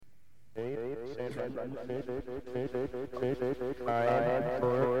Yo,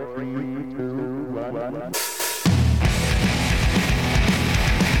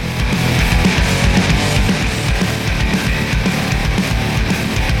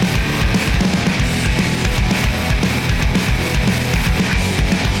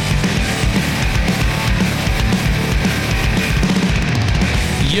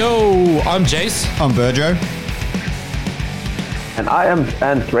 I'm Jace. I'm Virgo. And I am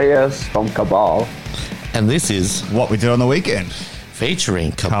Andreas from Cabal. And this is What we did on the weekend.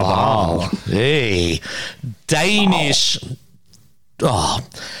 featuring Cabal. Hey, Danish.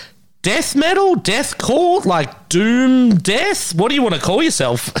 Death metal? Deathcore? Like doom death? What do you want to call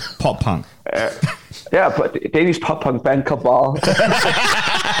yourself? Pop punk. Yeah, but Danish pop punk band Cabal.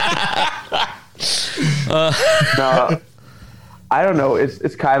 No, I don't know.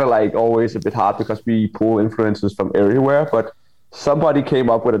 It's kind of like always a bit hard because we pull influences from everywhere. But somebody came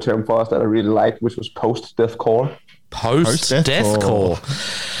up with a term for us that I really liked, which was post-deathcore. Post-deathcore.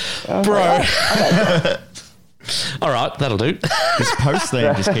 Bro. All right, that'll do. This post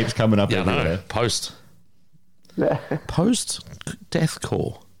thing just keeps coming up everywhere. No,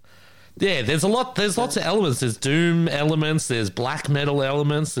 post-deathcore. Yeah, there's lots of elements. There's doom elements, there's black metal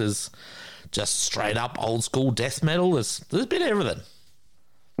elements, there's just straight up old school death metal. There's a bit of everything.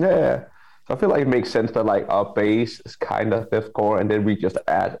 Yeah. So I feel like it makes sense that like our base is kind of deathcore, and then we just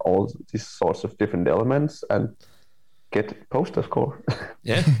add all these sorts of different elements and get post-deathcore.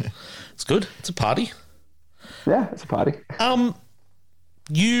 Yeah, it's good. It's a party. Yeah, it's a party.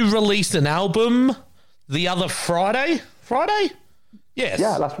 You released an album the other Friday? Yes.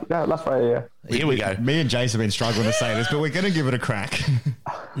 Yeah, last Friday, yeah. Here we go. Me and Jace have been struggling to say this, but we're going to give it a crack.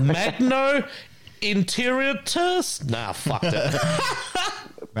 Magno Interitus? Nah, fuck it.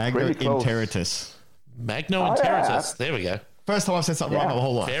 Magno Pretty close. Interitus. Magno Oh, Interitus. yeah. There we go. First time I've said something wrong my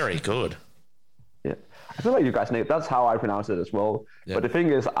whole life. Very good. Yeah. I feel like you guys know that's how I pronounce it as well. Yeah. But the thing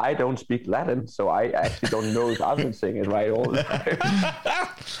is, I don't speak Latin, so I actually don't know if I've been saying it right all the time.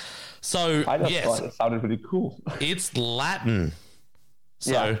 So, I just yes, thought it sounded pretty cool. it's Latin.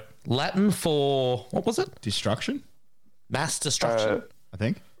 So, Yeah. Latin for, what was it? Destruction, Mass destruction. I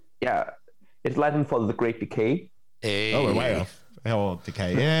think. Yeah, it's Latin for the Great Decay. Hey. Oh, we're way off. Oh,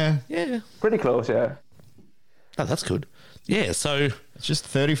 decay. Yeah. Yeah. Pretty close, yeah. Oh, that's good. Yeah, so It's just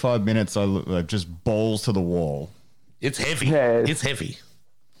 35 minutes. Just balls to the wall. it's heavy. Yeah. It's heavy.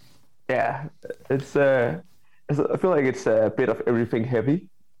 Yeah, I feel like it's a bit of everything heavy,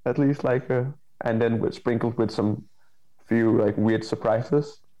 at least, like, and then sprinkled with some few like weird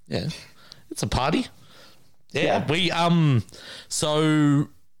surprises. Yeah. It's a party. Yeah. Yeah. We, so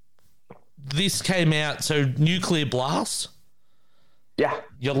this came out, so Nuclear Blast, Yeah,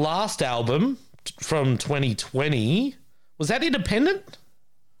 your last album from 2020, was that independent?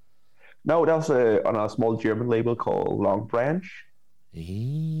 no, that was on a small German label called Long Branch.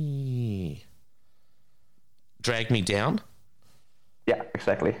 Drag Me Down. Yeah,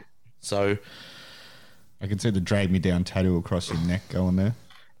 exactly. So, I can see the drag me down tattoo across your neck going there.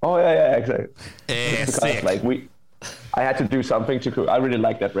 Oh yeah, exactly. sick. Because like I had to do something I really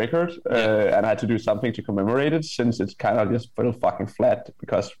like that record, and I had to do something to commemorate it since it's kind of just fell fucking flat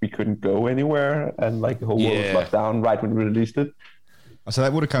because we couldn't go anywhere and like the whole world was locked down right when we released it. So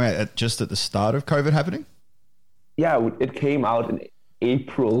that would have come out just at the start of COVID happening? Yeah, it came out in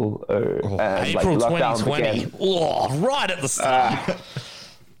April. And April like, lockdown 2020. began. Oh, right at the start.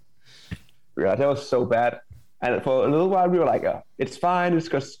 Yeah, that was so bad. And for a little while, we were like, it's fine. It's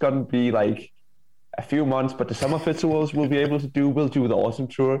just going to be like a few months, but the summer festivals we'll do the Autumn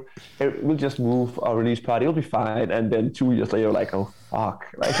Tour. We'll just move our release party. It'll be fine. And then 2 years later, like, oh, fuck.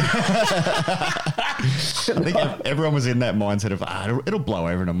 Like, I think everyone was in that mindset of, it'll blow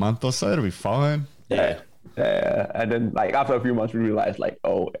over in a month or so. It'll be fine. Yeah. And then, like, after a few months, we realized, like,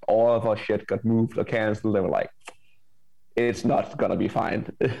 oh, all of our shit got moved or canceled. They were like, it's not gonna be fine.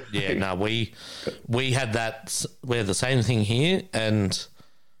 Yeah, no, we had that. We had the same thing here, and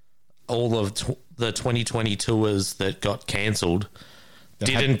all of the 2020 tours that got cancelled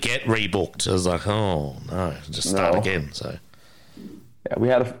didn't get rebooked. I was like, oh no, just start again. So yeah, we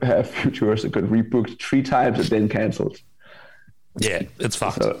had a few tours that got rebooked 3 times and then cancelled. yeah, it's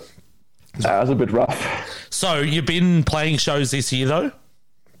fucked. So that was a bit rough. So you've been playing shows this year, though?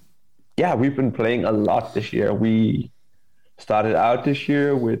 Yeah, we've been playing a lot this year. We started out this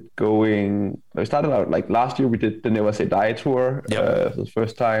year with like last year we did the Never Say Die tour for the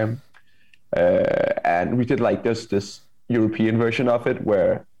first time. And we did like this European version of it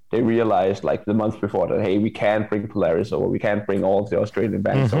where they realized like the month before that, hey, we can't bring Polaris over, we can't bring all the Australian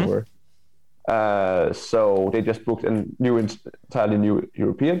bands over. So they just booked a entirely new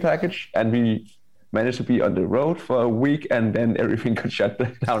European package, and we managed to be on the road for a week, and then everything got shut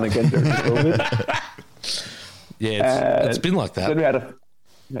down again during COVID. Yeah, it's been like that.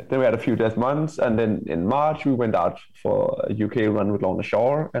 Then we had a few dead months, and then in March we went out for a UK run with Lorna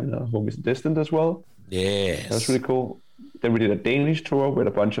Shore and Home is Distant as well. Yes, that was really cool. Then we did a Danish tour with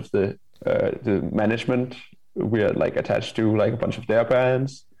a bunch of the management we are like attached to, like a bunch of their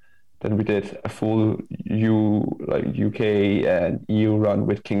bands. Then we did a full UK and EU run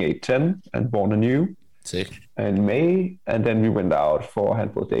with King 810 and Born Anew. Sick. In May, and then we went out for a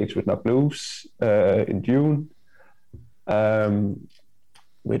handful of dates with Knock Loose in June.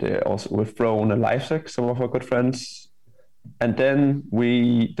 With Throne and Lifesick, some of our good friends. And then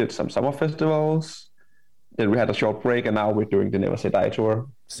we did some summer festivals. Then we had a short break, and now we're doing the Never Say Die tour.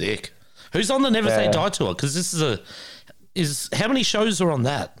 Sick. Who's on the Never Say Die tour? Because this is how many shows are on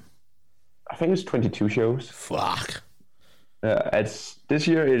that? I think it's 22 shows. Fuck. This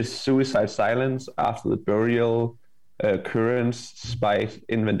year it is Suicide Silence, After the Burial, Currents, Spite,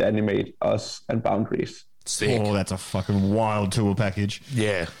 Invent Animate, Us, and Boundaries. Sick. Oh, that's a fucking wild tour package.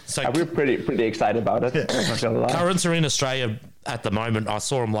 Yeah. So we're pretty excited about it. Currents are in Australia at the moment. I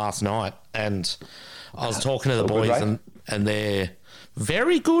saw them last night, and I was talking to the boys, good, right? and they're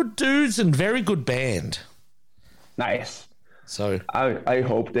very good dudes and very good band. Nice. So I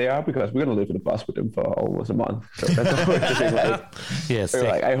hope they are, because we're gonna live in a bus with them for almost a month. So that's always the thing. Like, yes.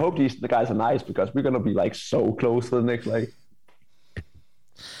 Like, I hope the guys are nice, because we're gonna be like so close to the next like.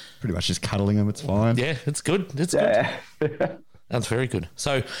 Pretty much just cuddling them. It's fine. Yeah, it's good. It's good. That's very good.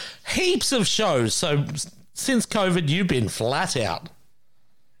 So heaps of shows. So since COVID, you've been flat out.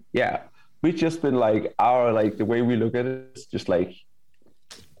 Yeah, we've just been like the way we look at it is just like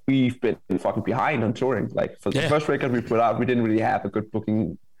we've been fucking behind on touring. Like for the first record we put out, we didn't really have a good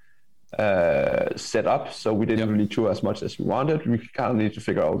booking set up, so we didn't really tour as much as we wanted. We kind of needed to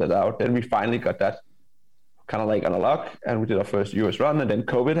figure all that out. Then we finally got that kind of like on a lock, and we did our first US run, and then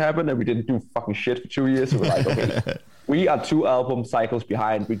COVID happened, and we didn't do fucking shit for 2 years. So we're like, okay, we are 2 album cycles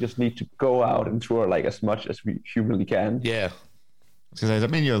behind. We just need to go out and tour like as much as we humanly can. Yeah. So does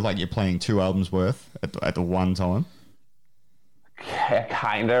that mean you're playing 2 albums worth at the one time? Yeah,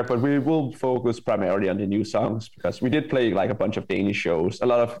 kinda, but we will focus primarily on the new songs, because we did play like a bunch of Danish shows, a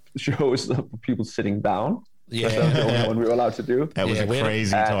lot of shows of people sitting down. Yeah, that's the only one we were allowed to do. That was a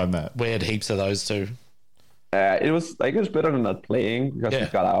crazy time. We had heaps of those too. It was better than not playing, because we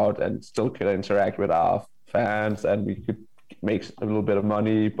got out and still could interact with our fans, and we could make a little bit of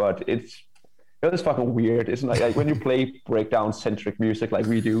money. But it was fucking weird. It's like when you play breakdown centric music like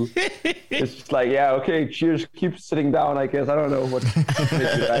we do, it's just like, yeah, okay, cheers, keep sitting down, I guess. I don't know what you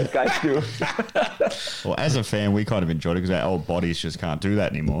guys do. Well, as a fan, we kind of enjoyed it, because our old bodies just can't do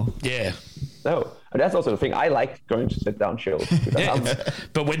that anymore. Yeah. No, and that's also the thing. I like going to sit down shows.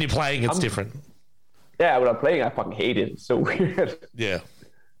 But when you're playing, it's different. Yeah, when I'm playing, I fucking hate it. It's so weird. Yeah.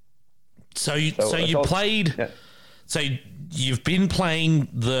 So you played. Yeah. So you've been playing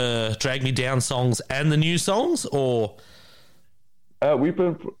the Drag Me Down songs and the new songs, or we've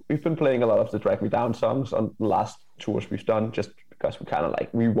been playing a lot of the Drag Me Down songs on the last tours we've done, just because we kind of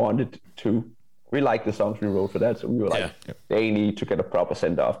like we like the songs we wrote for that, so we were like they need to get a proper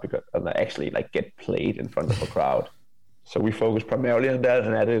send off and actually like get played in front of a crowd. So we focused primarily on that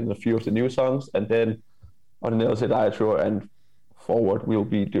and added in a few of the new songs, and then on the Never Say Die tour and forward, we'll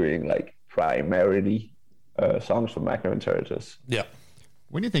be doing like primarily songs from Magnum and Territus. Yeah.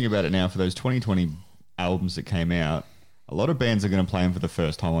 When you think about it now, for those 2020 albums that came out, a lot of bands are going to play them for the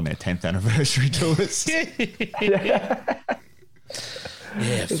first time on their 10th anniversary tours.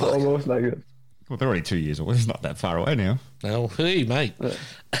 It's almost like it. Well, they're already 2 years away. It's not that far away now. Well, hey, mate.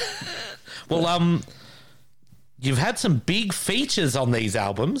 Well, you've had some big features on these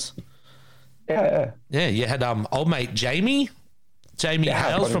albums. Yeah. You had old mate Jamie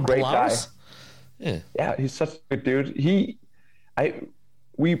Hales from Polaris. Yeah, he's such a good dude.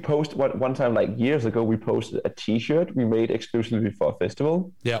 We posted one time, like years ago, we posted a T-shirt we made exclusively for a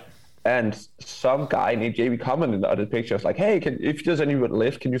festival. Yeah. And some guy named Jamie commented on the picture. I was like, hey, if there's anyone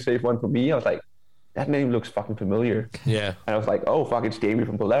left, can you save one for me? I was like, that name looks fucking familiar. Yeah. And I was like, oh, fuck, it's Jamie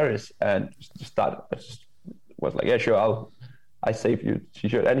from Polaris. And was like, yeah, sure, I save you the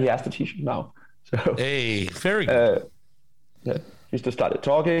T-shirt. And he has the T-shirt now. So, hey, very good. We just started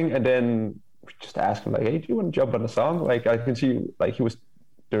talking, and then we just asked him, like, hey, do you want to jump on a song? Like, I can see, like, he was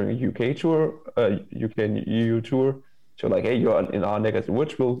doing a UK tour, UK and EU tour. So, like, hey, you're in our neck of the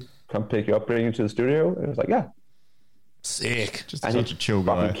woods. We'll come pick you up, bring you to the studio. And I was like, yeah. Sick. Just such a chill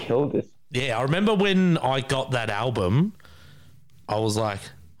guy. Killed it. Yeah, I remember when I got that album, I was like,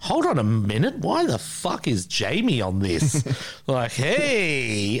 hold on a minute, why the fuck is Jamie on this? Like,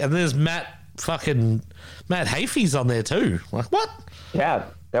 hey, and there's Matt Hafey's on there too. Like, what? Yeah,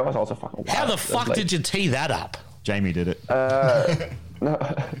 that was also fucking wild. How the fuck like, did you tee that up? Jamie did it. No,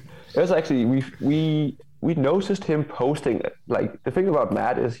 it was actually we noticed him posting. Like, the thing about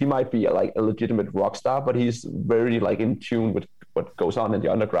Matt is he might be like a legitimate rock star, but he's very like in tune with what goes on in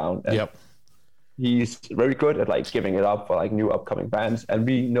the underground. And Yep. he's very good at like giving it up for like new upcoming bands. And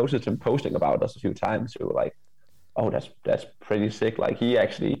we noticed him posting about us a few times. We were like, oh, that's pretty sick. Like, he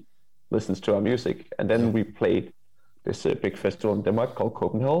actually listens to our music. And then we played this big festival in Denmark called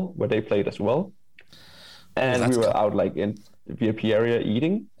Copenhagen, where they played as well. And we were out like in the VIP area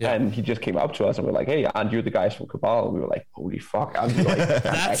eating, and he just came up to us and we're like, hey, aren't you the guys from Cabal? And we were like, holy fuck, I'm like,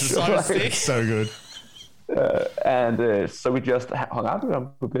 That's so sick. So good. So we just hung out with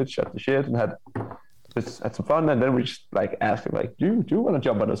him a bit, shot the shit, and had some fun. And then we just like asked him, like, do you want to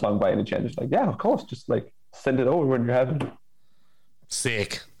jump on a song by any chance? He's like, yeah, of course, just like send it over when you have it.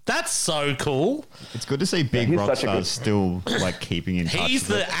 Sick. That's so cool. It's good to see big rock stars still like keeping in touch. He's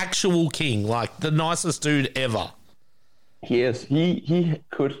the actual king, like the nicest dude ever. He is. He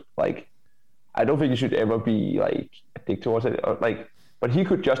could like. I don't think he should ever be like a dick towards it, or, like. But he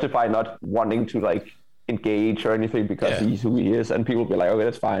could justify not wanting to like engage or anything because he's who he is, and people be like, okay,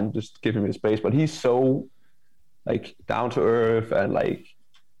 that's fine, just give him his space. But he's so like down to earth and like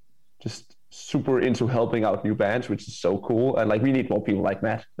just super into helping out new bands, which is so cool. And like, we need more people like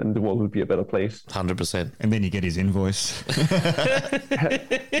Matt, and the world would be a better place. 100%. And then you get his invoice. He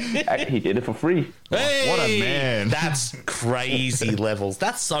did it for free. Hey, what a man. That's crazy levels.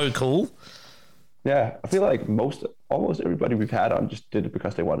 That's so cool. Yeah, I feel like almost everybody we've had on just did it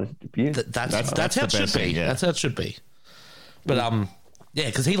because they wanted to be in. That's how it should be. Yeah. That's how it should be. But yeah,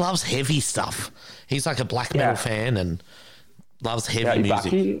 because he loves heavy stuff. He's like a black metal fan and loves heavy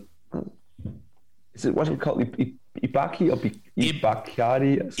music. Ibaki, what's it called? Ibaki or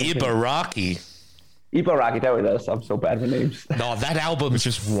Ibakari? Ibaraki. Ibaraki, there it is. I'm so bad with names. No, that album is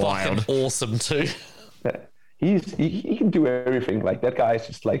just wild. fucking awesome too. He can do everything. Like, that guy is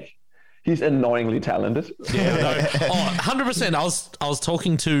just like, he's annoyingly talented. Yeah, no. 100%. I was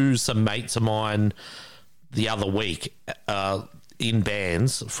talking to some mates of mine the other week in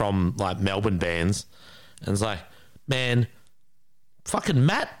bands from like Melbourne bands, and it's like, man, fucking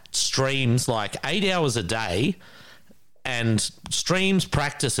Matt streams like 8 hours a day and streams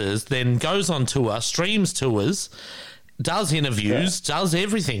practices, then goes on tour, streams tours, does interviews, does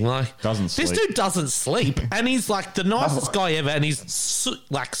everything. Like, doesn't this sleep. dude doesn't sleep, and he's like the nicest guy ever, and he's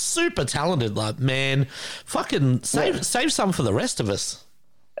like super talented. Like, man, fucking save some for the rest of us.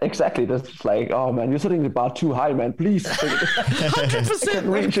 Exactly. That's just like, oh man, you're setting the bar too high, man. Please.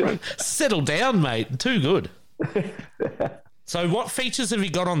 100%. Settle down, mate. Too good. So what features have you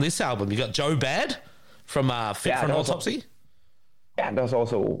got on this album? You got Joe Bad from Fit for an Autopsy? Yeah, that's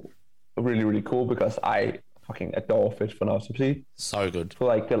also really, really cool because I fucking adore Fit for an Autopsy. So good. So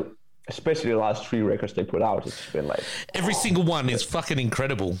like, especially the last 3 records they put out, it's been like... Every single one is fucking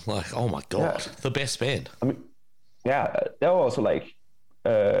incredible. Like, oh my God, the best band. I mean, yeah, they're also like...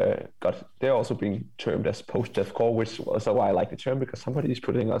 they're also being termed as post-deathcore, which is also why I like the term, because somebody's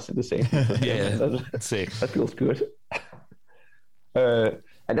putting us in the same. That's sick. That feels good. And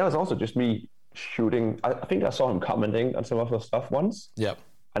that was also just me shooting. I think I saw him commenting on some of our stuff once. Yep.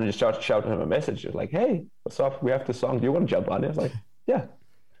 And I just shouted him a message. It was like, hey, what's up? We have this song. Do you want to jump on it? I was like, yeah.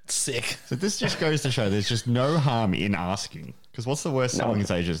 Sick. So this just goes to show there's just no harm in asking. Because what's the worst song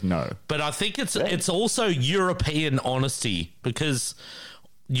they just know? But I think it's also European honesty, because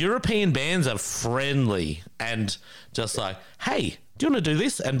European bands are friendly and just like, hey, do you want to do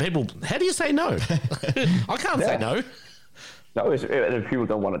this? And people, how do you say no? I can't say no. No, if people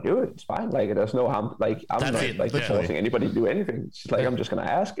don't want to do it, it's fine. Like, there's no harm. Like, I'm not forcing anybody to do anything. It's just like, I'm just going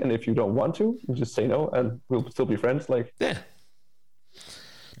to ask. And if you don't want to, you just say no and we'll still be friends. Like, yeah.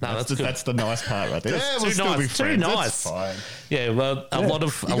 No, that's the nice part right there. Yeah, we'll still be friends. Too nice. That's fine. Yeah, well, a lot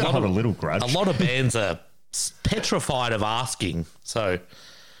of little grudge. A lot of bands are petrified of asking, so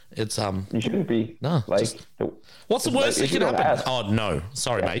it's you shouldn't be. No, like, what's the worst that can happen? Ask. Oh no,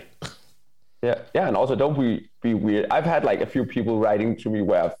 sorry, mate. Yeah, and also don't be weird. I've had like a few people writing to me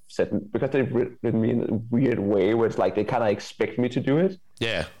where I've said, because they've written me in a weird way where it's like they kind of expect me to do it.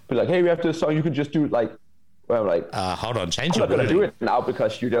 Yeah, but like, hey, we have this song, you can just do it. Like, well, I'm like, hold on, change your. I'm not gonna do it now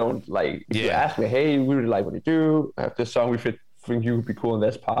because you don't like. If you ask me, hey, we really like what you do. I have this song, we think you would be cool in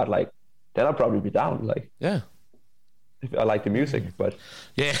this part. Like, then I'll probably be down. Like, yeah, if I like the music, but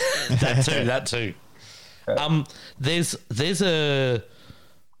yeah, that too. There's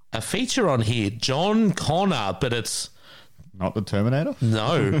a feature on here, John Connor, but it's Not the Terminator?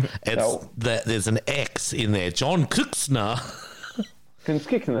 No, it's No. there's an X in there. John Kuxner.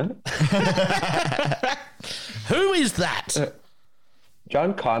 Who is that?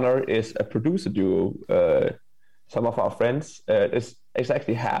 John Connor is a producer duo. Some of our friends. It's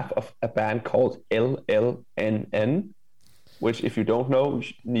actually half of a band called LLNN, which, if you don't know,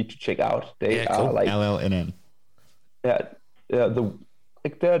 you need to check out. They are like LLNN.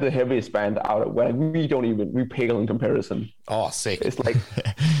 they're the heaviest band out. Where we pale in comparison. Oh, sick. It's like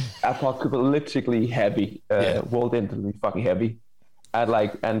apocalyptically heavy, world endingly fucking heavy,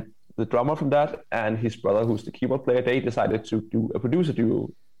 and the drummer from that and his brother, who's the keyboard player, they decided to do a producer duo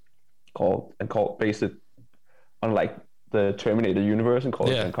based it on like the Terminator universe and called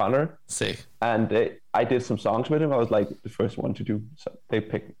it John Connor. Sick. And I did some songs with him. I was like the first one to do. So they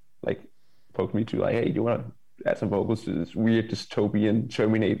poked me to like, hey, do you want to add some vocals to this weird dystopian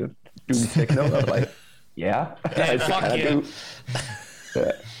Terminator doom techno? I was like, yeah. Fuck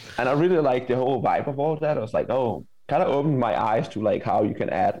yeah. And I really liked the whole vibe of all that. I was like, oh, kind of opened my eyes to like how you can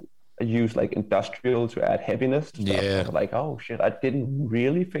use like industrial to add heaviness. Yeah. I was like, oh shit, I didn't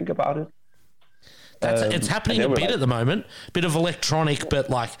really think about it. It's happening a bit at the moment. Bit of electronic,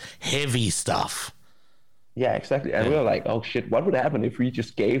 but like heavy stuff. Yeah, exactly. And we were like, oh shit, what would happen if we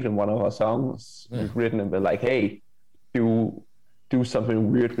just gave them one of our songs we've written and be like, hey, do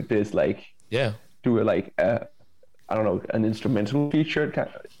something weird with this, like do it like I don't know, an instrumental feature.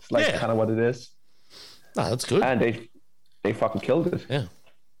 It's like kind of what it is. No, that's good. And they fucking killed it. Yeah.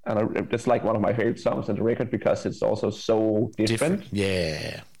 And it's like one of my favorite songs on the record because it's also so different.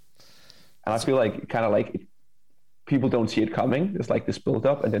 Yeah. And I feel like kind of like people don't see it coming. It's like this build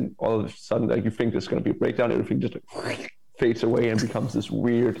up, and then all of a sudden, like you think there's going to be a breakdown, everything just like fades away and becomes this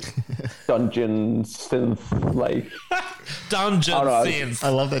weird dungeon synth, like dungeon synth. I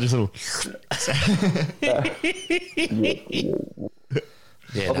love that just little.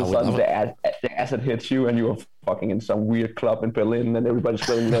 All of a sudden, the acid hits you, and you're fucking in some weird club in Berlin, and everybody's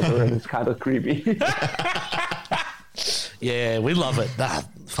wearing leather, and it's kind of creepy. Yeah, we love it.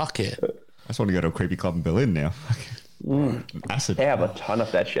 Fuck yeah. I just want to go to a creepy club in Berlin now. Acid. They have a ton of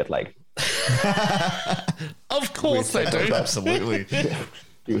that shit. Like, of course they do. Absolutely.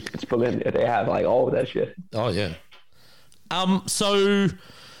 Dude, it's Berlin. They have like all of that shit. Oh yeah. So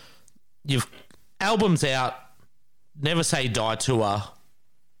you've albums out. Never Say Die tour,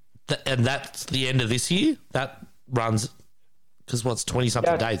 and that's the end of this year. That runs because what's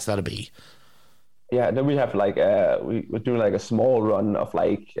 20-something dates? That'll be. Yeah, then we have like we're doing like a small run of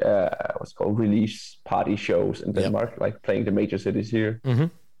like what's called release party shows in Denmark, like playing the major cities here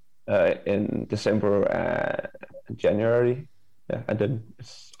in December and January, and then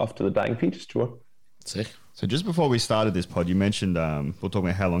it's off to the Dying Fetus tour. Sick. So just before we started this pod, you mentioned we're talking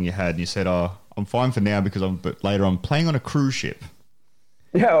about how long you had, and you said, "Oh, I'm fine for now because but later I'm playing on a cruise ship."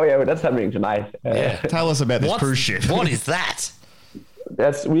 Yeah, but that's happening tonight. Tell us about this cruise ship. What is that?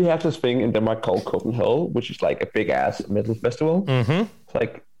 We have this thing in Denmark called Copenhagen, which is like a big ass metal festival. Mm-hmm. It's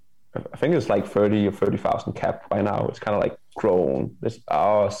like I think it's like 30 or 30,000 cap by now. It's kind of like grown. It's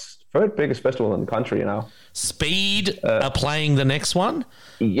our third biggest festival in the country now. Speed are playing the next one.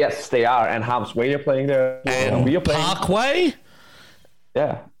 Yes, they are, and Harm's Way are playing there, and we are playing Parkway.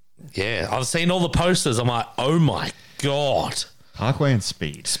 Yeah, I've seen all the posters. I'm like, oh my god. Parkway and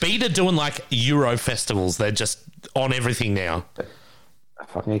Speed. Speed are doing like Euro festivals. They're just on everything now.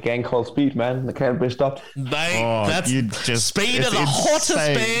 Fucking a gang called Speed, man. They can't be stopped. Speed are the hottest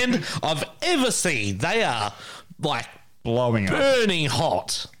band I've ever seen. They are like blowing up, burning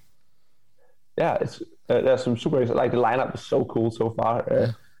hot. Yeah, it's there's some super like the lineup is so cool so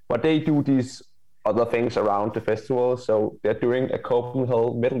far. But they do these other things around the festival. So they're doing a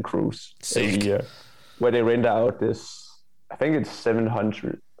Copenhagen metal cruise every year, where they rent out this. I think it's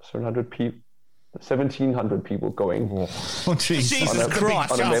 700 people. 1,700 people going. Oh, Jesus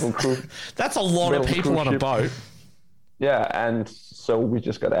Christ. On a metal cruise. That's a lot of people on a boat. Yeah, and so we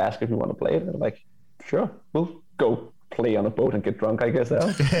just got to ask if we want to play it. And like, sure, we'll go play on a boat and get drunk, I guess.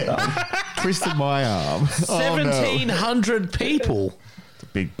 Twisted my arm. 1,700 people. It's a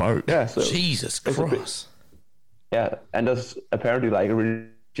big boat. Yeah, so Jesus Christ. Yeah, and there's apparently like a really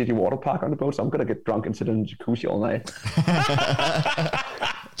shitty water park on the boat, so I'm going to get drunk and sit in the jacuzzi all night.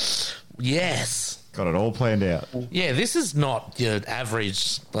 Yes. Got it all planned out. Yeah, this is not your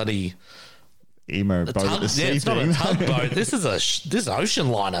average bloody emo boat at the sea. It's not a tugboat. This is ocean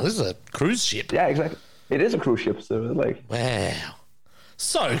liner. This is a cruise ship. Yeah, exactly. It is a cruise ship, so it's like wow,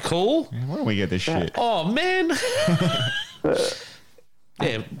 so cool. Man, why don't we get this shit? Oh man.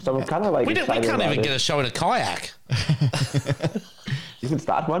 Yeah, so I'm kind of like we can't even get a show in a kayak. You can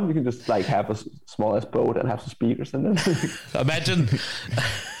start one. We can just like have a smallest boat and have some speakers in it. Imagine.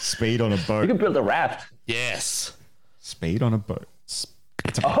 Speed on a boat. You can build a raft. Yes. Speed on a boat.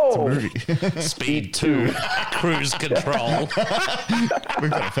 It's a Oh, movie. Speed 2. Cruise control.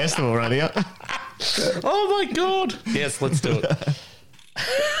 We've got a festival right here. Oh my God. Yes, let's do it.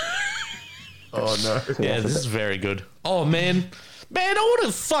 Oh no. Yeah, this is very good. Oh, man. Man, I want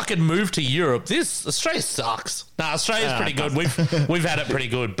to fucking move to Europe. Australia sucks. Nah, Australia's pretty good. We've had it pretty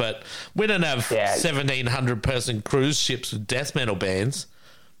good, but we don't have 1,700 person cruise ships with death metal bands.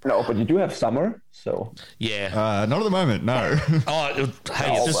 No, but you do have summer, so Yeah. Not at the moment, no. Oh, hey,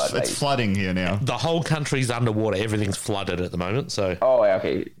 Oh, it's just but- It's flooding here now. the whole country's underwater. Everything's flooded at the moment. So, oh yeah,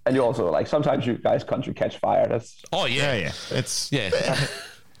 okay. And you also like sometimes you guys' country catch fire. That's oh yeah, Yeah. It's yeah.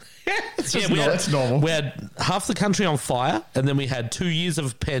 it's just it's normal. We had half the country on fire, and then we had 2 years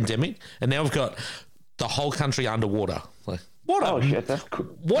of pandemic, and now we've got the whole country underwater. Like, what oh a shit, that's cool.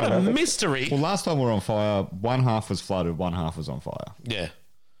 what a mystery! Well, last time we were on fire, one half was flooded, one half was on fire. Yeah,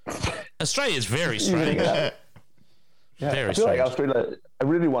 Australia is very strange. Yeah, Very I feel like strange. Australia. I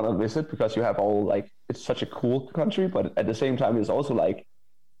really want to visit because you have all like it's such a cool country, but at the same time, it's also like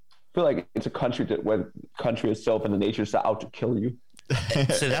I feel like it's a country that where country itself and the nature is out to kill you.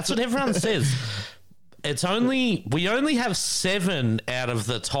 So that's what everyone says. We only have 7 out of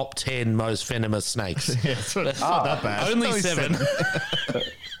the top 10 most venomous snakes. Yeah, it's not that bad. Only It's 7.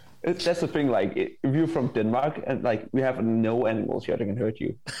 That's the thing. Like, if you're from Denmark and like we have no animals here that can hurt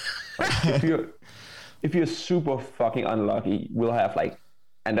you. Like, if you're super fucking unlucky, we'll have like,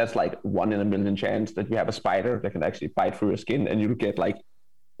 and that's like 1 in a million chance that you have a spider that can actually bite through your skin and you'll get like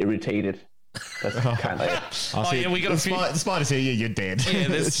irritated. That's kind of it. Oh, yeah, we got a few. The spiders here, you're dead. Yeah,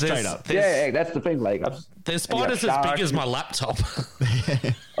 there's, Straight there's, up. There's, Yeah, that's the thing. Like, there's spiders as big as my laptop.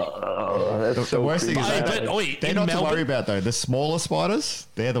 that's The so worst thing is Hey, that but, oi, they're in not to worry Melbourne, about, though. The smaller spiders,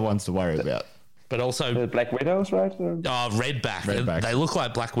 they're the ones to worry about. but also the black widows, right? redback. Redbacks. They look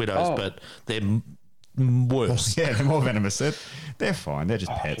like black widows, Oh. but they're worse. Yeah, they're more venomous. They're fine. They're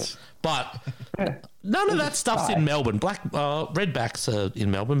just pets. But none of that stuff's in Melbourne. Redbacks are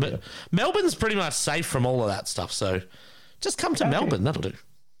in Melbourne, but Melbourne's pretty much safe from all of that stuff. So just come to Melbourne. That'll do.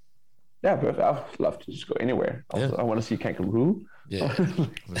 Yeah, perfect. I'd love to just go anywhere. Also, I want to see kangaroo. Yeah.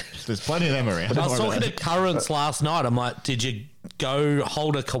 There's plenty of them around. I was Don't worry talking about to Currents last night. I'm like, did you go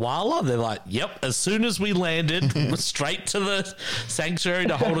hold a koala? They're like, yep. As soon as we landed, straight to the sanctuary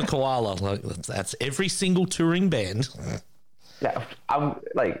to hold a koala. Like, that's every single touring band. Yeah, I'm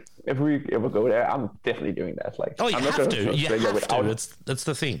like, if we ever go there, I'm definitely doing that. Like, Oh, you I'm not have gonna to. go You Australia have without- to. That's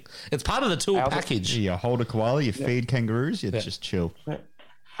the thing. It's part of the tour also- package. it. You hold a koala, you feed kangaroos, you just chill.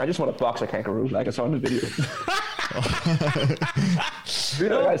 I just want to box a kangaroo, like I saw in the video. You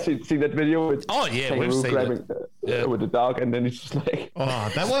know, I see that video with Oh, yeah, we've kangaroo seen grabbing Yeah. with the dog, and then it's just like,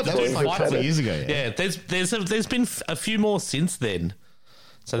 Oh, that was Dude, like what? 20 years ago. Yeah. Yeah, there's been a few more since then.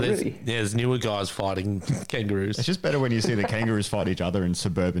 So Really? there's newer guys fighting kangaroos. It's just better when you see the kangaroos fight each other in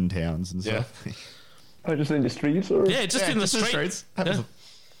suburban towns and Yeah. stuff. oh, just in the streets, or Yeah, just in the just in the street. streets. Yeah.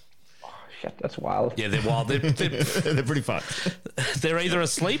 shit, that's wild. Yeah, they're wild. They're pretty fucked. They're either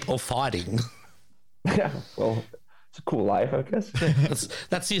asleep or fighting. Yeah, well, it's a cool life, I guess.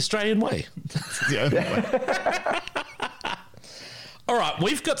 That's the Australian way. Yeah. All right,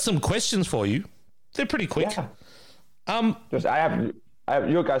 we've got some questions for you. They're pretty quick. Yeah. Just, I have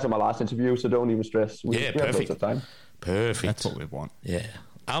you guys on my last interview, so don't even stress. We have perfect. loads of time. Perfect. That's what we want. Yeah.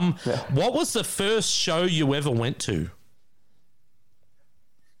 What was the first show you ever went to?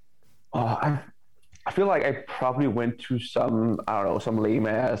 I feel like I probably went to some, I don't know, some lame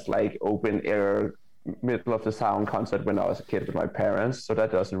ass like open air middle of the town concert when I was a kid with my parents, so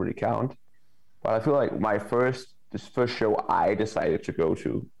that doesn't really count. But I feel like this first show I decided to go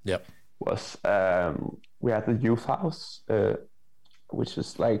to Yep. was we had the youth house, which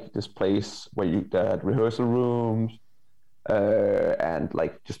is like this place where you had rehearsal rooms and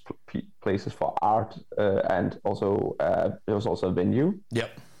like just places for art, and also there was also a venue.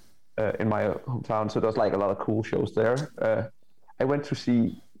 Yep. In my hometown, so there's like a lot of cool shows there. I went to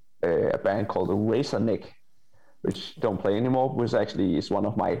see a band called Razorneck, which don't play anymore, which actually is one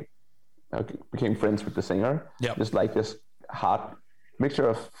of my became friends with the singer. Yep. Just like this hard mixture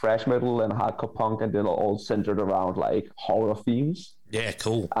of thrash metal and hardcore punk, and then all centered around like horror themes. Yeah,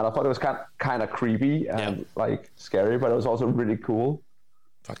 cool. And I thought it was kind of creepy and like scary, but it was also really cool,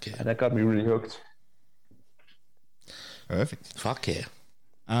 Fuck yeah. and that got me really hooked. Perfect. Fuck yeah.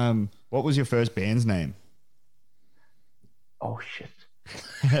 What was your first band's name? Oh shit.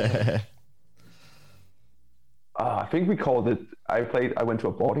 I think we called it. I went to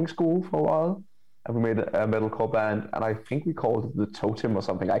a boarding school for a while, and we made a metalcore band, and I think we called it the Totem or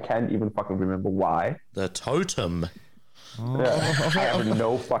something. I can't even fucking remember why. The Totem. Yeah, I have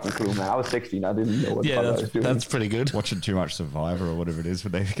no fucking clue, man. I was 16. I didn't know what the fuck I was doing. That's pretty good. Watching too much Survivor or whatever it is,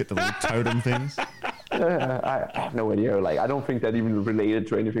 where they get the little totem things. I have no idea. Like, I don't think that even related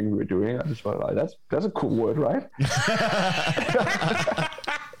to anything we were doing. I just thought, like, that's a cool word, right?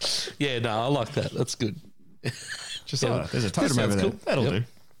 Yeah, no, I like that. That's good. Just there's a totem over there. Cool. That'll do.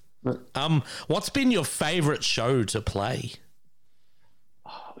 What's been your favorite show to play?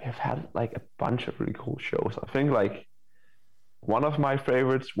 We have had like a bunch of really cool shows. I think like one of my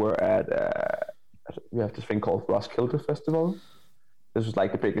favorites were at we have this thing called Roskilde Festival. This was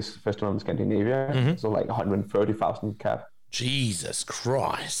like the biggest festival in Scandinavia. So like 130,000 cap. Jesus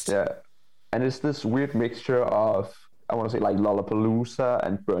Christ. Yeah. And it's this weird mixture of, I want to say like Lollapalooza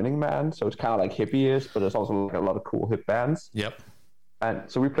and Burning Man. So it's kind of like hippie-ish, but there's also like a lot of cool hip bands. Yep. And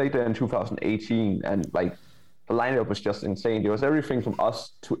so we played there in 2018, and like the lineup was just insane. There was everything from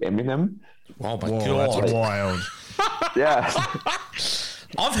us to Eminem. Oh my God. That's wild. Yeah.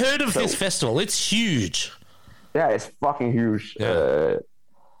 I've heard of this festival. It's huge. Yeah, it's fucking huge. Yeah.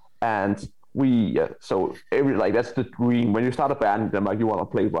 And we, so every, like, that's the dream. When you start a band, then like you want to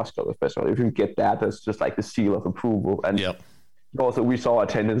play Roskilde Festival. If you can get that, that's just like the seal of approval. And also we saw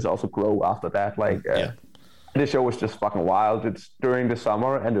attendance also grow after that. Like, this show was just fucking wild. It's during the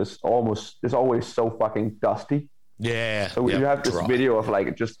summer, and it's always so fucking dusty. Yeah. So you have this video of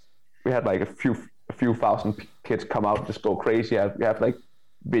like we had like a few thousand kids come out and just go crazy. We have like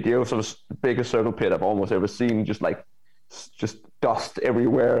videos of the biggest circle pit I've almost ever seen, just dust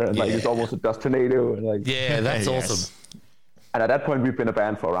everywhere, and like it's almost a dust tornado, and like that's awesome. And at that point, we've been a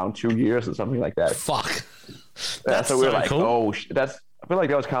band for around 2 years or something like that. Fuck. That's so we're like, cool. I feel like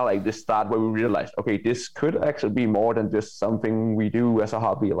that was kind of like the start where we realized, okay, this could actually be more than just something we do as a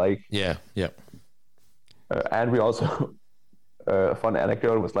hobby. Like, and we also, a fun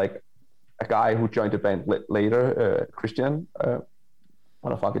anecdote was like a guy who joined the band later, Christian,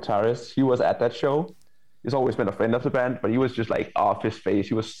 one of our guitarists. He was at that show. He's always been a friend of the band, but he was just like off his face.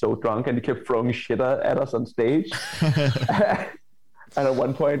 He was so drunk, and he kept throwing shit at us on stage. And at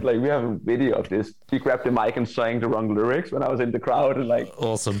one point, like, we have a video of this. He grabbed the mic and sang the wrong lyrics when I was in the crowd, and like,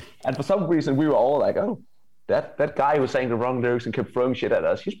 awesome. And for some reason, we were all like, "Oh, that guy who sang the wrong lyrics and kept throwing shit at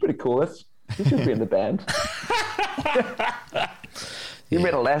us, he's pretty cool. He should be in the band." He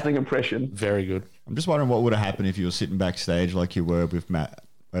made a lasting impression. Very good. I'm just wondering what would have happened if you were sitting backstage like you were with Matt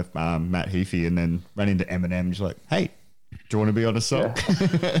Heafy, and then ran into Eminem, just like, "Hey, do you want to be on a song?"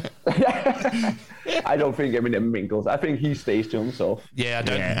 Yeah. I don't think Eminem mingles. I think he stays to himself. Yeah, I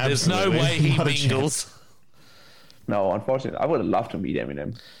don't. There's no way he mingles. No, unfortunately, I would have loved to meet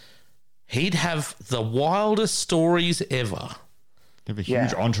Eminem. He'd have the wildest stories ever. Have a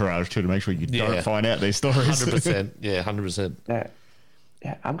huge entourage too to make sure you don't find out these stories. 100%. Yeah, 100%.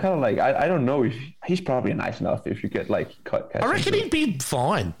 Yeah, I'm kind of like, I don't know if he's probably nice enough if you get like cut. I reckon he'd be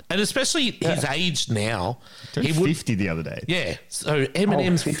fine, and especially his age now. He was 50 the other day. Yeah, so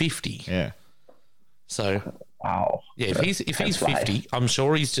Eminem's 50. Yeah. So wow. Yeah, if he's 50, I'm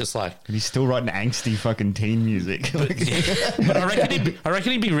sure he's just like, and he's still writing angsty fucking teen music. But I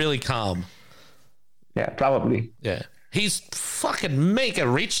reckon he'd be really calm. Yeah, probably. Yeah, he's fucking mega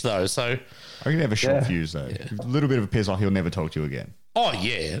rich though, so I reckon he'd have a short fuse though. Yeah. A little bit of a piss off, he'll never talk to you again. Oh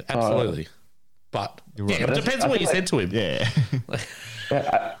yeah, absolutely. But right. It depends what you said to him. Yeah.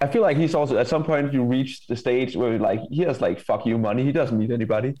 I feel like he's also, at some point you reach the stage where like he has like fuck you money. He doesn't need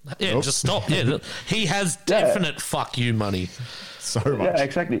anybody. Yeah, just stop. Yeah, he has definite fuck you money. So much. Yeah,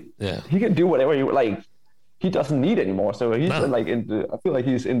 exactly. Yeah, he can do whatever you like. He doesn't need anymore. So he's like I feel like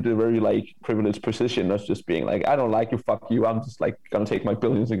he's in the very like privileged position of just being like, I don't like you, fuck you. I'm just like gonna take my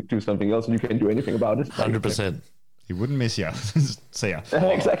billions and do something else, and you can't do anything about it. 100%. He wouldn't miss you. See ya.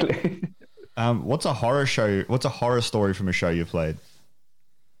 Exactly. What's a horror show? What's a horror story from a show you played?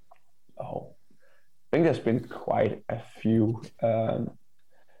 Oh, I think there's been quite a few.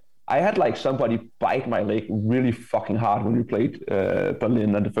 I had like somebody bite my leg really fucking hard when we played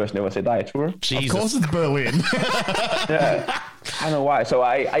Berlin on the first Never Say Die tour. Jesus. Of course it's Berlin. Yeah, I don't know why. So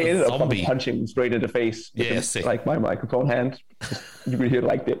I ended up punching him straight in the face with like my microphone hand. You could hear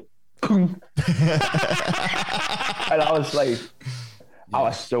like the and I was like, I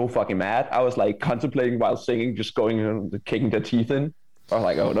was so fucking mad. I was like contemplating while singing, just going and kicking their teeth in. I was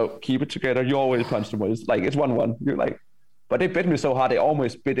like, oh no, keep it together. You always punch them. It's like, it's 1-1. You're like, but they bit me so hard, they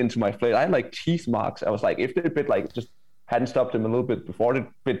almost bit into my flesh. I had like teeth marks. I was like, if they bit like just hadn't stopped them a little bit before, they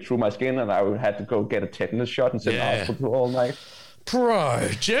bit through my skin, and I had to go get a tetanus shot and sit in the hospital all night. Bro,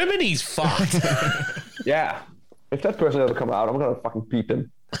 Germany's fucked. Yeah. If that person ever come out, I'm going to fucking beat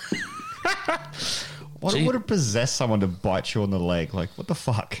them. What Gee. would have possessed someone to bite you on the leg? Like, what the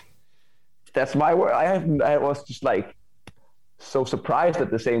fuck? That's my word. I was just like so surprised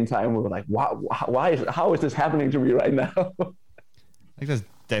at the same time. We were like, how is this happening to me right now? I think that's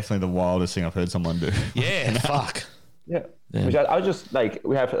definitely the wildest thing I've heard someone do. Yeah, fuck. Yeah. Which I was just like,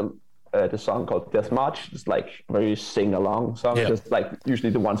 we have the song called Death March. It's like a very sing along song. Yeah. It's like usually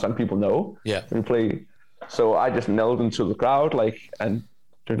the one song people know. Yeah. When we play. So I just knelt into the crowd, like, and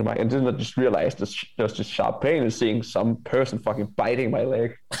turned the mic, and then I just realized there was just sharp pain in seeing some person fucking biting my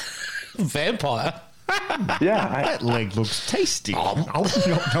leg. Vampire. Yeah. That leg looks tasty.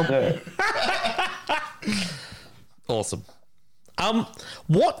 Awesome.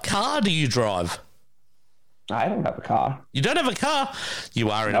 What car do you drive? I don't have a car. You don't have a car?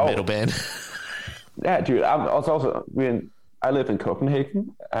 You are in a metal band. Yeah, dude. I live in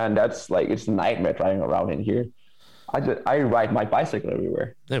Copenhagen, and that's like, it's a nightmare driving around in here. I ride my bicycle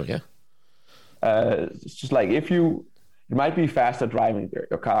everywhere. There we go. It's just like, it might be faster driving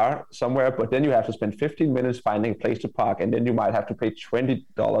your car somewhere, but then you have to spend 15 minutes finding a place to park, and then you might have to pay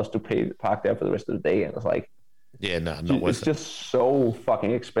 $20 to park there for the rest of the day. And it's like, yeah, no, not worth it's just so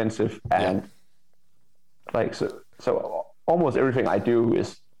fucking expensive. And like, so almost everything I do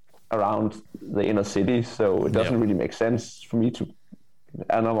is around the inner city, so it doesn't really make sense for me to.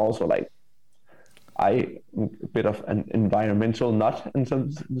 And I'm also like, I'm a bit of an environmental nut, and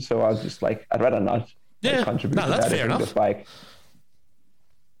so I was just like, I'd rather not contribute. No, that's fair enough. This bike.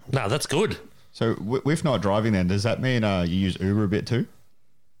 No, that's good. So with not driving then, does that mean you use Uber a bit too?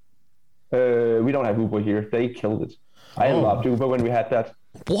 We don't have Uber here. They killed it. I loved Uber when we had that.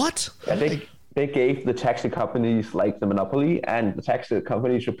 What? Yeah, they gave the taxi companies like the monopoly, and the taxi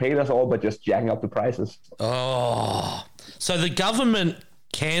companies should pay us all, but just jacking up the prices. Oh, so the government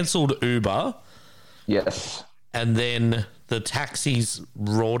cancelled Uber. Yes. And then the taxis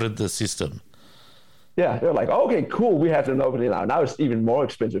rorted the system. Yeah, they're like, okay, cool, we have the monopoly now. Now it's even more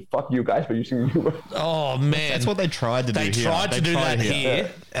expensive. Fuck you guys for using Uber. Oh, man. That's what they tried to do here. They tried to do that here, Yeah.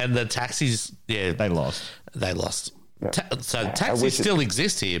 and the taxis, They lost. they lost. Yeah. So taxis still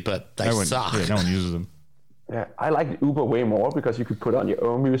exist here, but they suck. Yeah, no one uses them. Yeah, I like Uber way more because you could put on your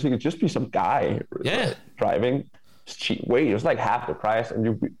own music. It'd just be some guy driving. It's cheap. It's like half the price,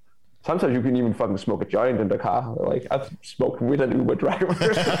 and sometimes you can even fucking smoke a joint in the car. Like, I've smoked with an Uber driver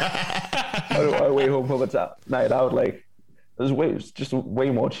on my way home from a night out. Like, it's just way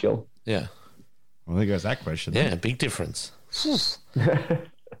more chill. Yeah. Well, there goes that question. Yeah, big difference.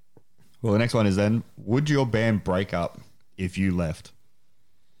 Well, the next one is then, would your band break up if you left?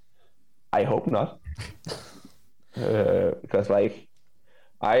 I hope not. Because, like,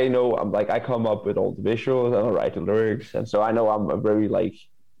 I know I come up with all the visuals and I write the lyrics. And so I know I'm a very, like,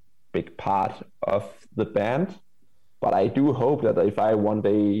 big part of the band. But I do hope that if I one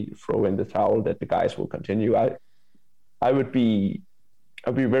day throw in the towel, that the guys will continue. I'd be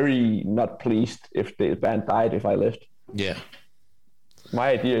very not pleased if the band died if I left. Yeah. My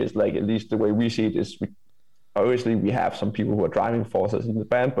idea is, like, at least the way we see it is, obviously we have some people who are driving forces in the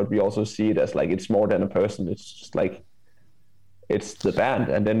band, but we also see it as like it's more than a person. It's just like it's the band,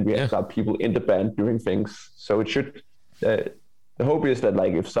 and then we have people in the band doing things. So it should. The hope is that,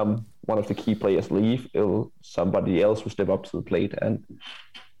 like, if one of the key players leave, somebody else will step up to the plate and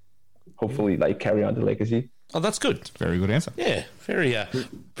hopefully, like, carry on the legacy. Oh, that's good. Very good answer. Yeah,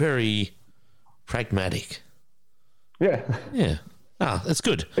 very pragmatic. Yeah. Yeah. Ah, that's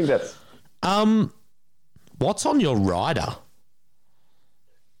good. I think that's... What's on your rider?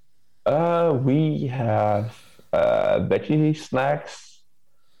 We have veggie snacks,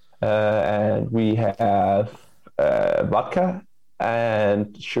 and we have vodka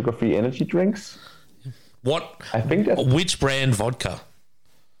and sugar-free energy drinks. What? I think that's which brand vodka?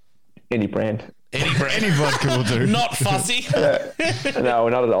 any brand. Any brand. Any vodka will do. Not fussy. No,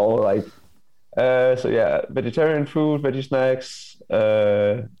 not at all. Like, so yeah, vegetarian food, veggie snacks,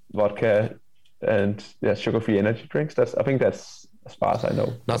 vodka, and sugar-free energy drinks. I think that's as far as I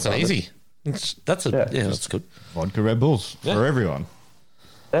know. Nice and easy. That's good. Vodka Red Bulls for everyone.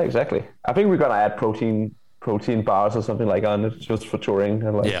 Yeah, exactly. I think we're gonna add protein bars or something like on it just for touring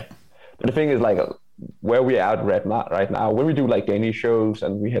and like. Yeah. But the thing is, like, where we're at right now, when we do like Danish shows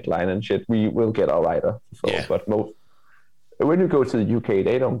and we headline and shit, we will get our rider. But when you go to the UK,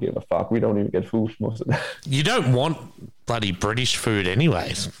 they don't give a fuck. We don't even get food most of the time. You don't want bloody British food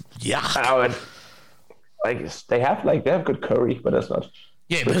anyways. Yuck. They have good curry, but that's not.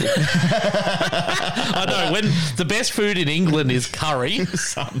 Yeah, but I know when the best food in England is curry.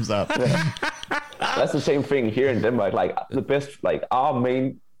 Sums up. Yeah. That's the same thing here in Denmark. Like, the best, like, our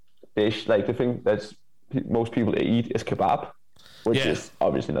main dish, like the thing that most people eat is kebab, which is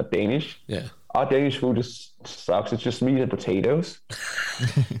obviously not Danish. Yeah. our Danish food just sucks. It's just meat and potatoes.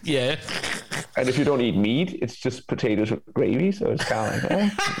 Yeah. And if you don't eat meat, it's just potatoes with gravy. So it's kind of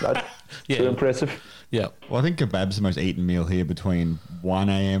like, not too impressive. Yeah. Well, I think kebab's the most eaten meal here between 1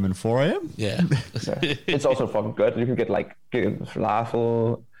 a.m. and 4 a.m. Yeah. It's also fucking good. You can get like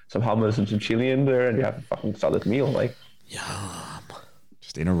falafel, some hummus, and some chili in there, and you have a fucking solid meal. Like, Yum.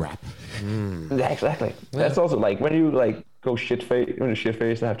 Just in a wrap. yeah, exactly. That's also like when you like go shit face, when you shit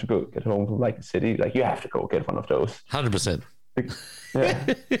face, I have to go get home from like the city. Like you have to go get one of those. 100%.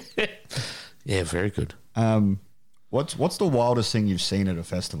 Yeah. Yeah, very good. What's the wildest thing you've seen at a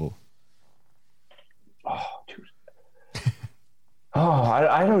festival? Oh, dude.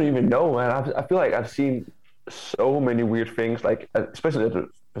 I don't even know, man. I feel like I've seen so many weird things, like especially at the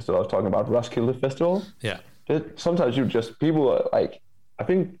festival I was talking about, Roskilde Festival. Yeah. Sometimes people are like, I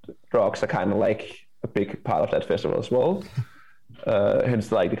think drugs are kind of like a big part of that festival as well.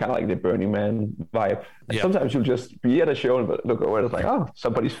 Hence, like the kind of like the Burning Man vibe. And sometimes you'll just be at a show and look over and it's like, oh,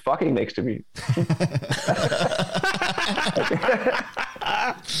 somebody's fucking next to me.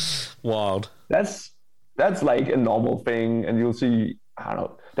 Wild. That's like a normal thing, and you'll see. I don't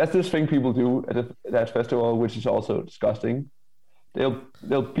know. That's this thing people do at that festival, which is also disgusting.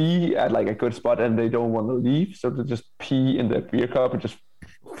 They'll be at like a good spot and they don't want to leave, so they'll just pee in their beer cup and just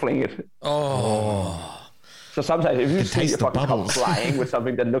fling it. Oh. So sometimes if you see a fucking cup flying with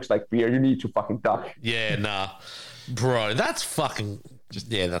something that looks like beer, you need to fucking duck. Yeah, nah. Bro, that's fucking...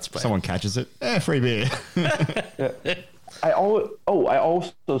 that's bad. Someone catches it. Free beer. Yeah. I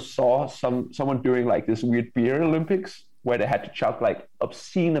also saw someone doing like this weird beer Olympics where they had to chug like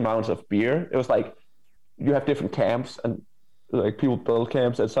obscene amounts of beer. It was like you have different camps and like people build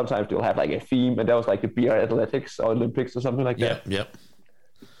camps, and sometimes they'll have like a theme, and that was like the beer athletics or Olympics or something like that. Yep.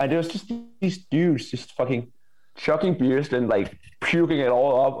 And there was just these dudes just fucking chugging beers, then like puking it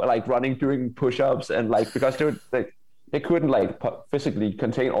all up, like running, doing push-ups, and like because they couldn't like physically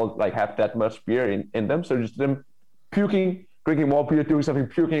contain or like have that much beer in them, so just them puking, drinking more beer, doing something,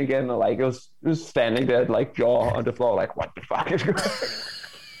 puking again, and like it was standing there like jaw on the floor, like what the fuck is going on?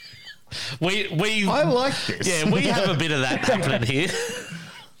 I like this. Yeah, we have a bit of that happening here.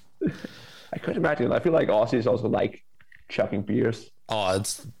 I couldn't imagine. I feel like Aussies also like chugging beers. Oh,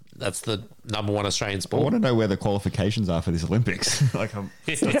 that's the number one Australian I sport. want to know where the qualifications are for this Olympics.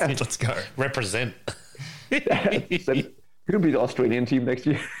 Let's go. Represent. Could be the Australian team next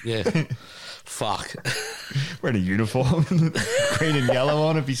year. Yeah. Fuck. Wearing a uniform, green and yellow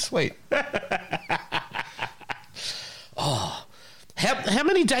on, it'd be sweet. Oh, how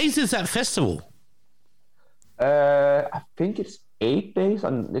many days is that festival? I think it's 8 days,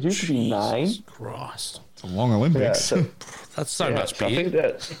 and it used to be 9. Christ, it's a long Olympics. Yeah, that's so much beer. I think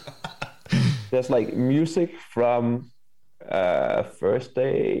that there's like music from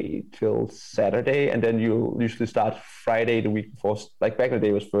Thursday till Saturday, and then you usually start Friday the week before. Like back in the day,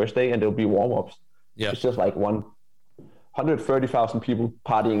 it was Thursday, and there'll be warm ups. Yeah, it's just like 130,000 people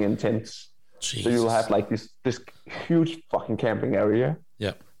partying in tents. Jesus. So you'll have like this huge fucking camping area.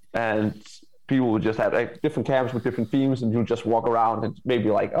 Yeah, and people will just have like different camps with different themes, and you'll just walk around and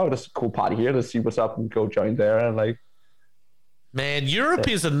maybe like, oh, there's a cool party here. Let's see what's up and go join there. And like, man, Europe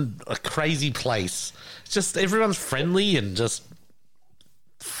is a crazy place. It's just everyone's friendly and just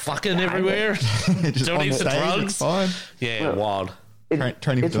fucking everywhere. Just don't eat the drugs. Fine. Yeah, wild.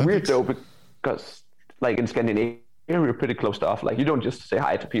 It's weird though, because like in Scandinavia, we're pretty closed off. Like you don't just say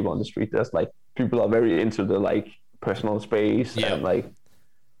hi to people on the street. There's like people are very into the like personal space, and like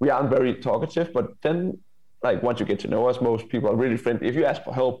we aren't very talkative. But then like once you get to know us, most people are really friendly. If you ask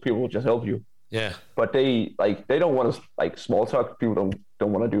for help, people will just help you. Yeah. But they don't want to like small talk. People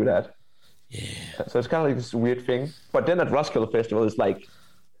don't want to do that. Yeah. So it's kind of like this weird thing. But then at Roskilde Festival, it's like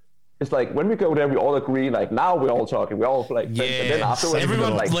when we go there, we all agree. Like now we're all talking. We're all like, yeah. And then afterwards,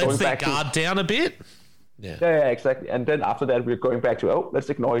 everyone like, lets their guard down a bit. Yeah, exactly. And then after that, we're going back to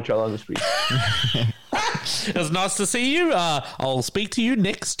let's ignore each other on the street. It was nice to see you. I'll speak to you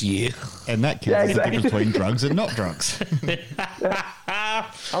next year. And that can be the difference between drugs and not drugs.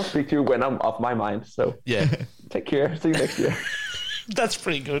 I'll speak to you when I'm off my mind. So yeah, take care. See you next year. That's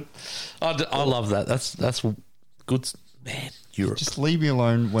pretty good. I love that. That's good, man. Europe. Just leave me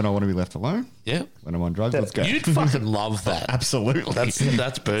alone when I want to be left alone. Yeah. When I'm on drugs, let's go. You'd fucking love that. Absolutely.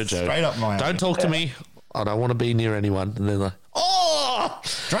 That's Burjo. Straight up my alley. Don't talk to me. I don't want to be near anyone. And then like, oh,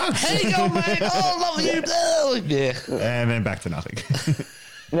 drugs. How you going, mate? Oh, love you. Oh, yeah. And then back to nothing.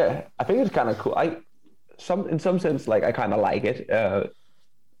 Yeah, I think it's kind of cool. In some sense, like I kind of like it.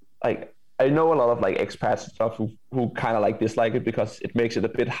 Like I know a lot of like expats and stuff who kind of like dislike it because it makes it a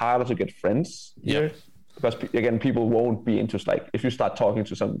bit harder to get friends here. because again, people won't be into like if you start talking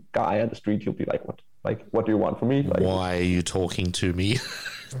to some guy on the street, he'll be like, "What? Like, what do you want from me? Like, why are you talking to me?"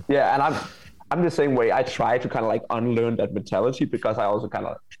 Yeah, and I'm the same way. I try to kind of like unlearn that mentality because I also kind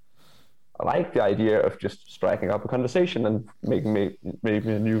of like the idea of just striking up a conversation and making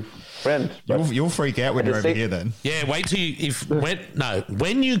maybe a new friend. You'll freak out when you're over here then. Yeah, wait till you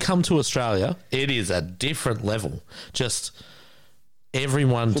when you come to Australia, it is a different level. Just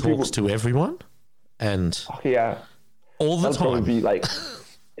everyone talks to everyone, and all the time. Probably be like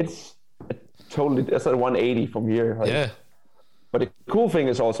it's a 180 from here. Like, yeah, but the cool thing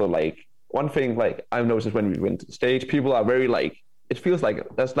is also like one thing like I've noticed when we went to the States, people are very like. It feels like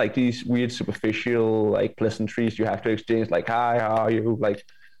that's like these weird superficial like pleasantries you have to exchange, like hi, how are you? Like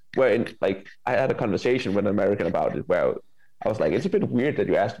where like I had a conversation with an American about it where I was like, it's a bit weird that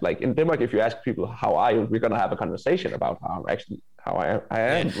you ask like in Denmark if you ask people how are you, we're gonna have a conversation about how I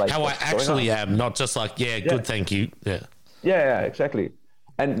am, like how I actually am, not just like good, thank you. Yeah, exactly.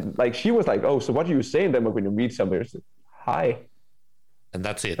 And like she was like, oh, so what do you say in Denmark when you meet somebody? It's like, hi, and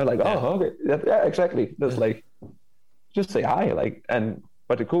that's it. I'm like, oh, okay, yeah, exactly. That's like. Just say hi, like,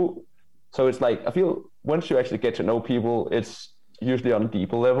 but the cool. So it's like I feel once you actually get to know people, it's usually on a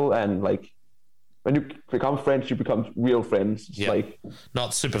deeper level, and like when you become friends, you become real friends. It's like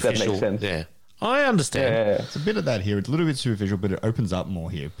not superficial. That makes sense. Yeah, I understand. Yeah. It's a bit of that here. It's a little bit superficial, but it opens up more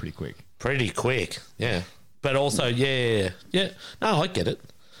here pretty quick. Pretty quick, yeah. But also, yeah. No, I get it.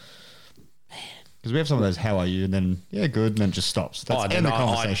 Because we have some of those, how are you? And then, yeah, good. And then it just stops. That's end the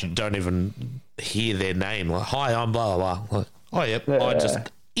conversation. I don't even hear their name. Like, hi, I'm blah, blah, blah. Like, oh, yep. Yeah. I just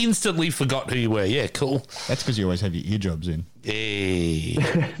instantly forgot who you were. Yeah, cool. That's because you always have your eardrobs in. Hey.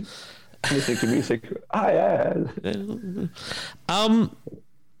 music. Ah, yeah.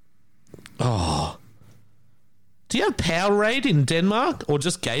 Do you have Powerade in Denmark or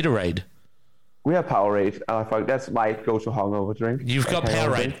just Gatorade? We have Powerade. That's my go-to hungover drink. You've got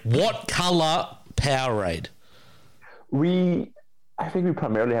Powerade. What color Powerade? I think we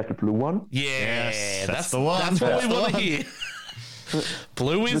primarily have the blue one. Yes, that's the one. That's what we want to hear.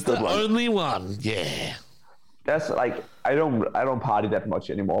 Blue is the only one. Yeah. That's like I don't party that much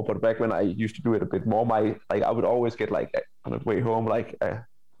anymore. But back when I used to do it a bit more, I would always get like on the way home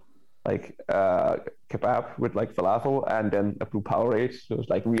kebab with like falafel and then a blue Powerade, so it's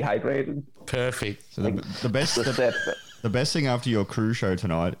like rehydrated. Perfect. So the best thing after your cruise show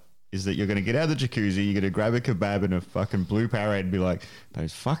tonight is that you're going to get out of the jacuzzi, you're going to grab a kebab and a fucking blue Powerade and be like,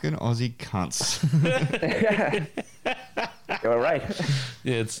 those fucking Aussie cunts. You're right.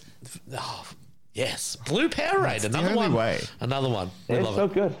 Yeah, yes, blue Powerade. Another one. Another one. It's so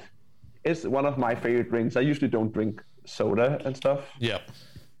good. It's one of my favorite drinks. I usually don't drink soda and stuff. Yep.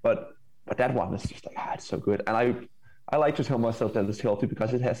 But that one is just like, it's so good. And I like to tell myself that it's healthy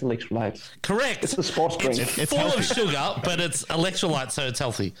because it has electrolytes. Correct. It's a sports drink. It's full of sugar, but it's electrolytes, so it's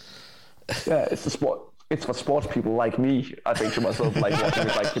healthy. Yeah, it's for sports people like me. I think to myself, like watching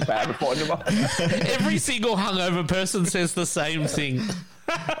it like kebab before Every single hungover person says the same thing.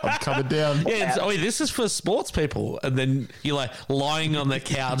 I'm coming down. Yeah, this is for sports people, and then you're like lying on the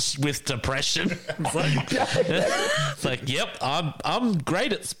couch with depression. It's like, yep, I'm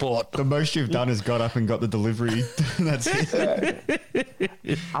great at sport. The most you've done is got up and got the delivery. That's it.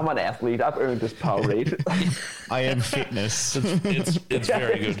 I'm an athlete. I've earned this Powerade. I am fitness. It's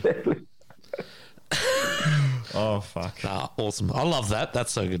very good. Exactly. Oh fuck! Awesome. I love that.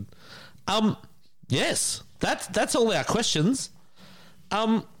 That's so good. Yes, that's all our questions.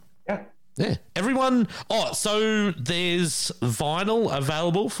 Yeah. Everyone. Oh, so there's vinyl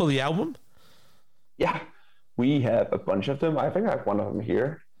available for the album? Yeah, we have a bunch of them. I think I have one of them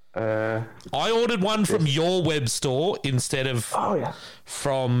here. I ordered one from your web store instead of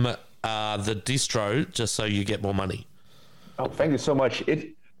from the distro, just so you get more money. Oh, thank you so much.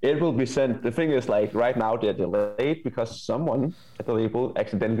 It will be sent. The thing is, like right now they're delayed because someone at the label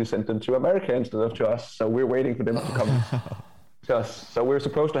accidentally sent them to America instead of to us. So we're waiting for them to come. So we're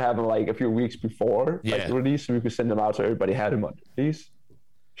supposed to have them like a few weeks before like the release, so we could send them out so everybody had them on release.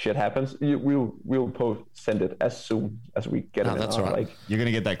 Shit happens. We'll send it as soon as we get it. That's right. Like, you're gonna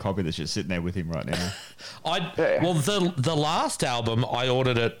get that copy that's just sitting there with him right now. Well, the last album I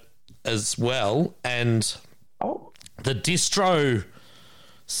ordered it as well, and the distro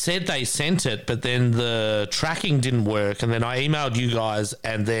said they sent it, but then the tracking didn't work, and then I emailed you guys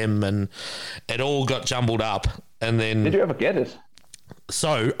and them, and it all got jumbled up. And then, did you ever get it?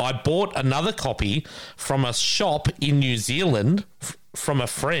 So I bought another copy from a shop in New Zealand from a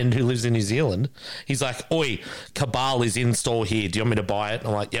friend who lives in New Zealand. He's like, "Oi, Cabal is in store here. Do you want me to buy it?"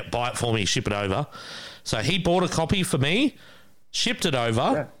 I'm like, "Yep, buy it for me. Ship it over." So he bought a copy for me. shipped it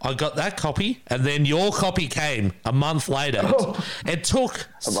over. I got that copy, and then your copy came a month later. It took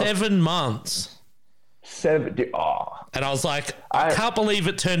 7 months. 70. Oh. And I was like, I can't believe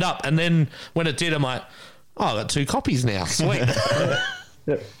it turned up. And then when it did, I'm like, oh, I got 2 copies now. Sweet.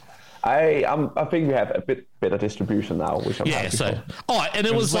 I think we have a bit better distribution now, which I'm happy for. And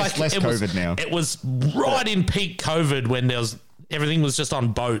it was like less COVID now. It was right in peak COVID when everything was just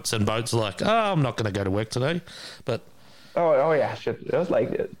on boats, and boats were like, oh, I'm not going to go to work today. But oh yeah, shit. It was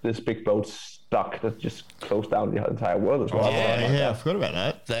like this big boat stuck that just closed down the entire world as well. I forgot about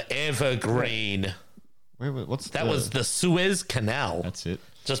that. The Evergreen. That was the Suez Canal. That's it.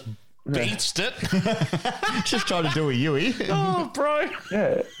 Just beached it. Just trying to do a Yui. Oh, bro.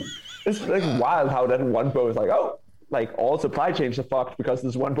 Yeah. It's like wild how that one boat is like, like all supply chains are fucked because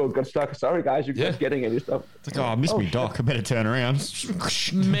this one boat got stuck. Sorry, guys, you're not getting any stuff. It's like, I missed me, Doc. I better turn around.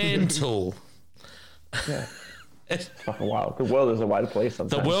 Mental. Yeah. It's fucking wild. The world is a wild place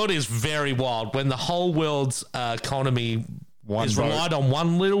sometimes. The world is very wild. When the whole world's economy is relied on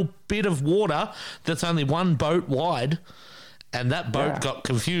one little bit of water that's only one boat wide, and that boat got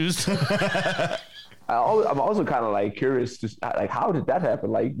confused. I'm also kind of like curious to like, how did that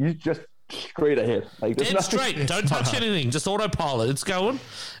happen? Like, you just straight ahead, like dead straight. Don't touch anything. Just autopilot. It's going,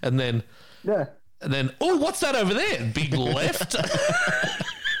 and then oh, what's that over there? Big left.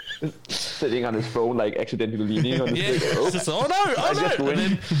 Sitting on his phone, like accidentally leaning on his just, oh no. And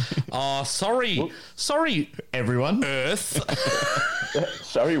then, sorry, everyone. Earth.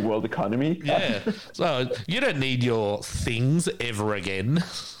 Sorry, world economy. Yeah. So you don't need your things ever again.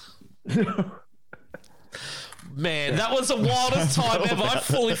 Man, that was the wildest time ever. I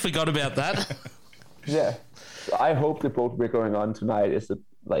fully forgot about that. Yeah. I hope the boat we're going on tonight is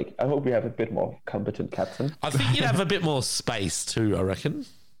I hope we have a bit more competent captain. I think you'd have a bit more space too, I reckon.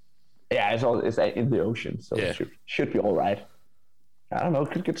 Yeah, it's in the ocean, so it should be all right. I don't know,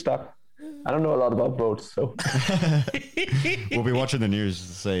 it could get stuck. I don't know a lot about boats, so we'll be watching the news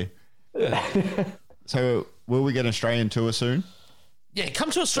to see. So, will we get an Australian tour soon? Yeah,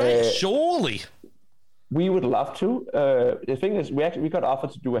 come to Australia, surely. We would love to. The thing is, we got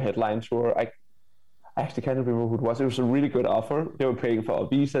offered to do a headline tour. I actually can't remember who it was. It was a really good offer. They were paying for our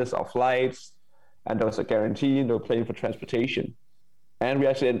visas, our flights, and there was a guarantee, and they were paying for transportation. And we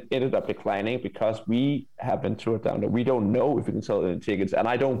actually ended up declining because we have been toured down there. We don't know if we can sell any tickets, and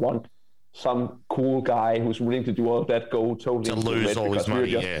I don't want some cool guy who's willing to do all of that go totally to lose all his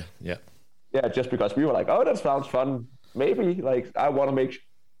money. Yeah, just because we were like, oh, that sounds fun. Maybe I want to make.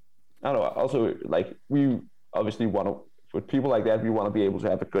 I don't know. Also, we obviously want to. With people like that, we want to be able to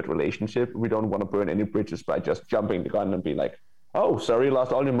have a good relationship. We don't want to burn any bridges by just jumping the gun and being like, "Oh, sorry, you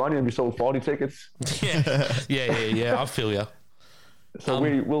lost all your money and we sold 40 tickets." Yeah. I feel you. So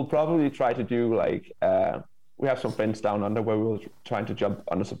we will probably try to do we have some friends down under where we're trying to jump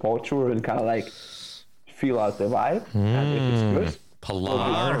on a support tour and kind of feel out the vibe. And if it's good,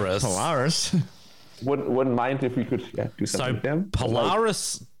 Polaris. Wouldn't mind if we could do something with them.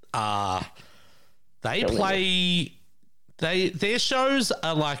 Polaris, they play. Their shows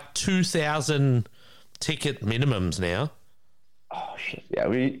are 2,000 ticket minimums now. Oh shit! Yeah,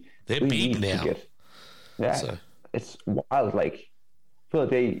 they're big now. It's wild.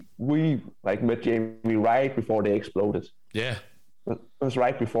 We met Jamie right before they exploded. Yeah, it was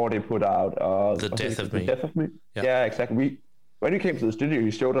right before they put out The Death of Me. Yeah, exactly. When we came to the studio, he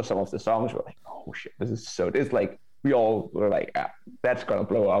showed us some of the songs. We're like, oh shit, this is so. It's we all were like, that's gonna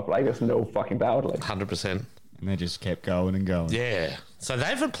blow up. There's no fucking doubt. 100%. And they just kept going and going. Yeah. So they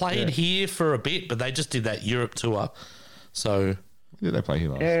haven't played here for a bit, but they just did that Europe tour. So when did they play here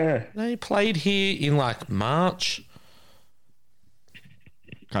last? Yeah. They played here in March.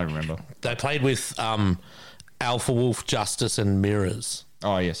 Can't remember. They played with Alpha Wolf, Justice, and Mirrors.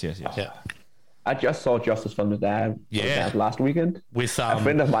 Oh yes. Yeah. I just saw Justice from the Dab last weekend. With a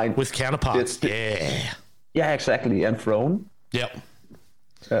friend of mine. With Counterparts. Yeah, exactly. And Throne. Yep.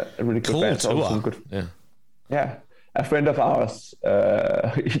 A really good cool band. tour. Yeah. A friend of ours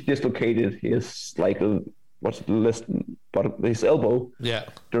he dislocated his his elbow. Yeah.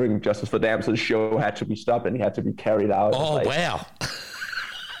 During Justice for Damn, so the show had to be stopped and he had to be carried out. Oh wow.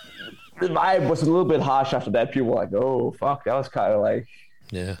 The vibe was a little bit harsh after that. People were like, oh fuck, that was kind of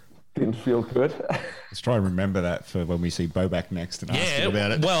didn't feel good. Let's try and remember that for when we see Bobak next and ask him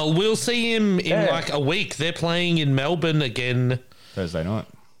about it. Well, we'll see him in a week. They're playing in Melbourne again. Thursday night.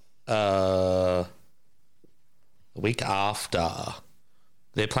 The week after.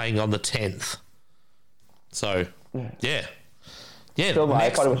 They're playing on the 10th. So, yeah. So I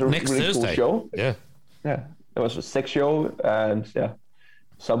thought it was a really Thursday. Cool show. Yeah. Yeah. It was a sick show and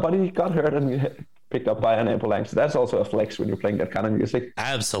somebody got hurt and picked up by an avalanche. So that's also a flex when you're playing that kind of music.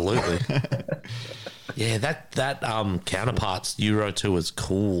 Absolutely. Yeah, that Counterparts Euro tour is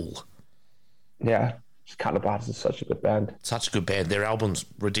cool. Yeah, Counterparts is such a good band. Such a good band. Their album's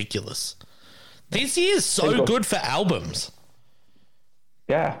ridiculous. This year's so good for albums.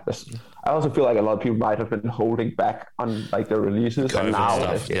 Yeah, I also feel like a lot of people might have been holding back on like their releases, COVID and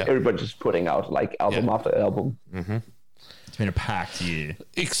now stuff, everybody's just putting out like album after album. Mm-hmm. It's been a packed year.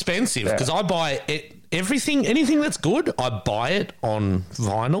 Expensive because I buy anything that's good. I buy it on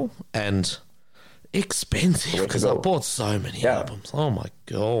vinyl, and expensive because I bought so many albums. Oh my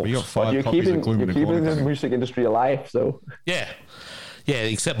god! You got 5 you're copies keeping, of Gloom you're in the keeping Corner. the music industry alive, so Yeah,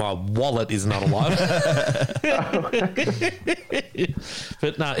 except my wallet is not alive.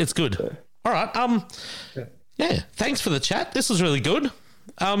 But no, it's good. All right. Yeah. Thanks for the chat. This was really good.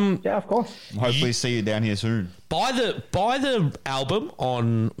 yeah, of course. Hopefully, see you down here soon. Buy the album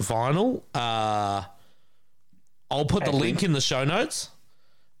on vinyl. I'll put the link in the show notes.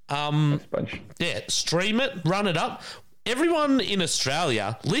 Yeah, stream it, run it up. Everyone in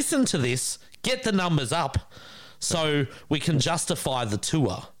Australia, listen to this, get the numbers up so we can justify the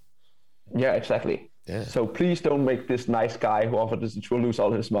tour. Yeah, exactly. Yeah. So please don't make this nice guy who offered us the tour lose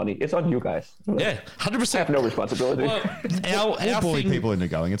all his money. It's on you guys. Yeah, 100%. I have no responsibility. Well, We'll bully people into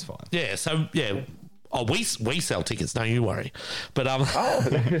going. It's fine. Yeah, so yeah. Oh, we sell tickets, don't you worry. But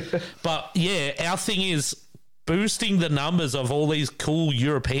but yeah, our thing is boosting the numbers of all these cool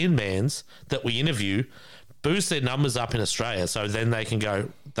European bands that we interview, boost their numbers up in Australia, so then they can go,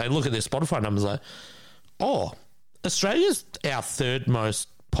 they look at their Spotify numbers like, oh, Australia's our third most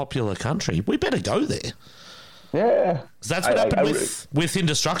popular country. We better go there. Yeah. So that's what happened with In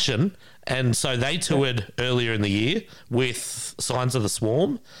Destruction. And so they toured earlier in the year with Signs of the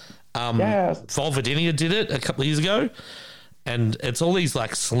Swarm. Vulvodynia did it a couple of years ago. And it's all these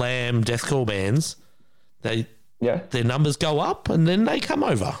like slam deathcore bands. Their numbers go up and then they come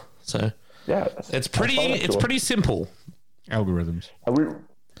over. So it's pretty simple. Algorithms.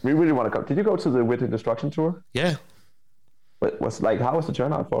 We really want to go. Did you go to the With In Destruction tour? Yeah. But how was the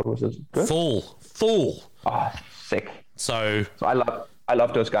turnout for it? Was it good? Full. Oh, sick. So I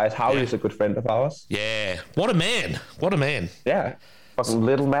love those guys. Howie is a good friend of ours. Yeah. What a man. Yeah. Fucking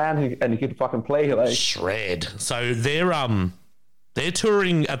little man, and he can fucking play like shred. So they're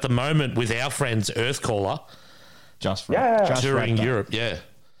touring at the moment with our friends Earthcaller. Just touring Europe. Yeah.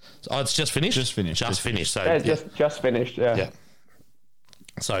 Oh, it's just finished. Just finished. So just finished. Yeah.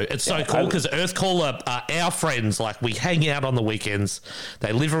 So it's so cool because Earthcaller are our friends. Like we hang out on the weekends.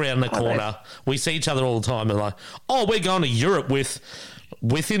 They live around the corner. Nice. We see each other all the time. And like, oh, we're going to Europe with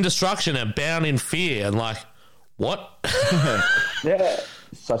In Destruction and Bound in Fear. And like, what? Yeah,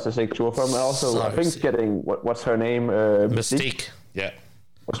 such a sick tour for them. Also, so I think getting what's her name, Mystique. Yeah,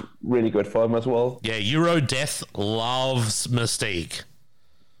 was really good for them as well. Yeah, Eurodeath loves Mystique.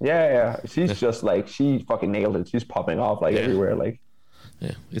 Yeah. She's just like she fucking nailed it. She's popping off like everywhere. Like.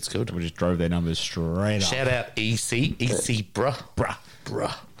 Yeah, it's good. We just drove their numbers straight up. Shout out EC, bruh.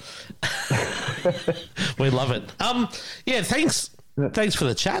 We love it. Yeah, thanks for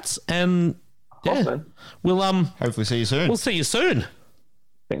the chats, and we'll hopefully see you soon. We'll see you soon.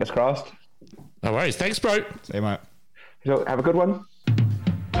 Fingers crossed. No worries. Thanks, bro. See you, mate. So have a good one.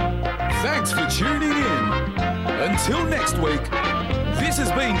 Thanks for tuning in. Until next week, this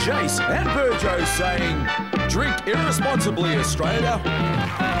has been Jace and Virgo saying, drink irresponsibly, Australia.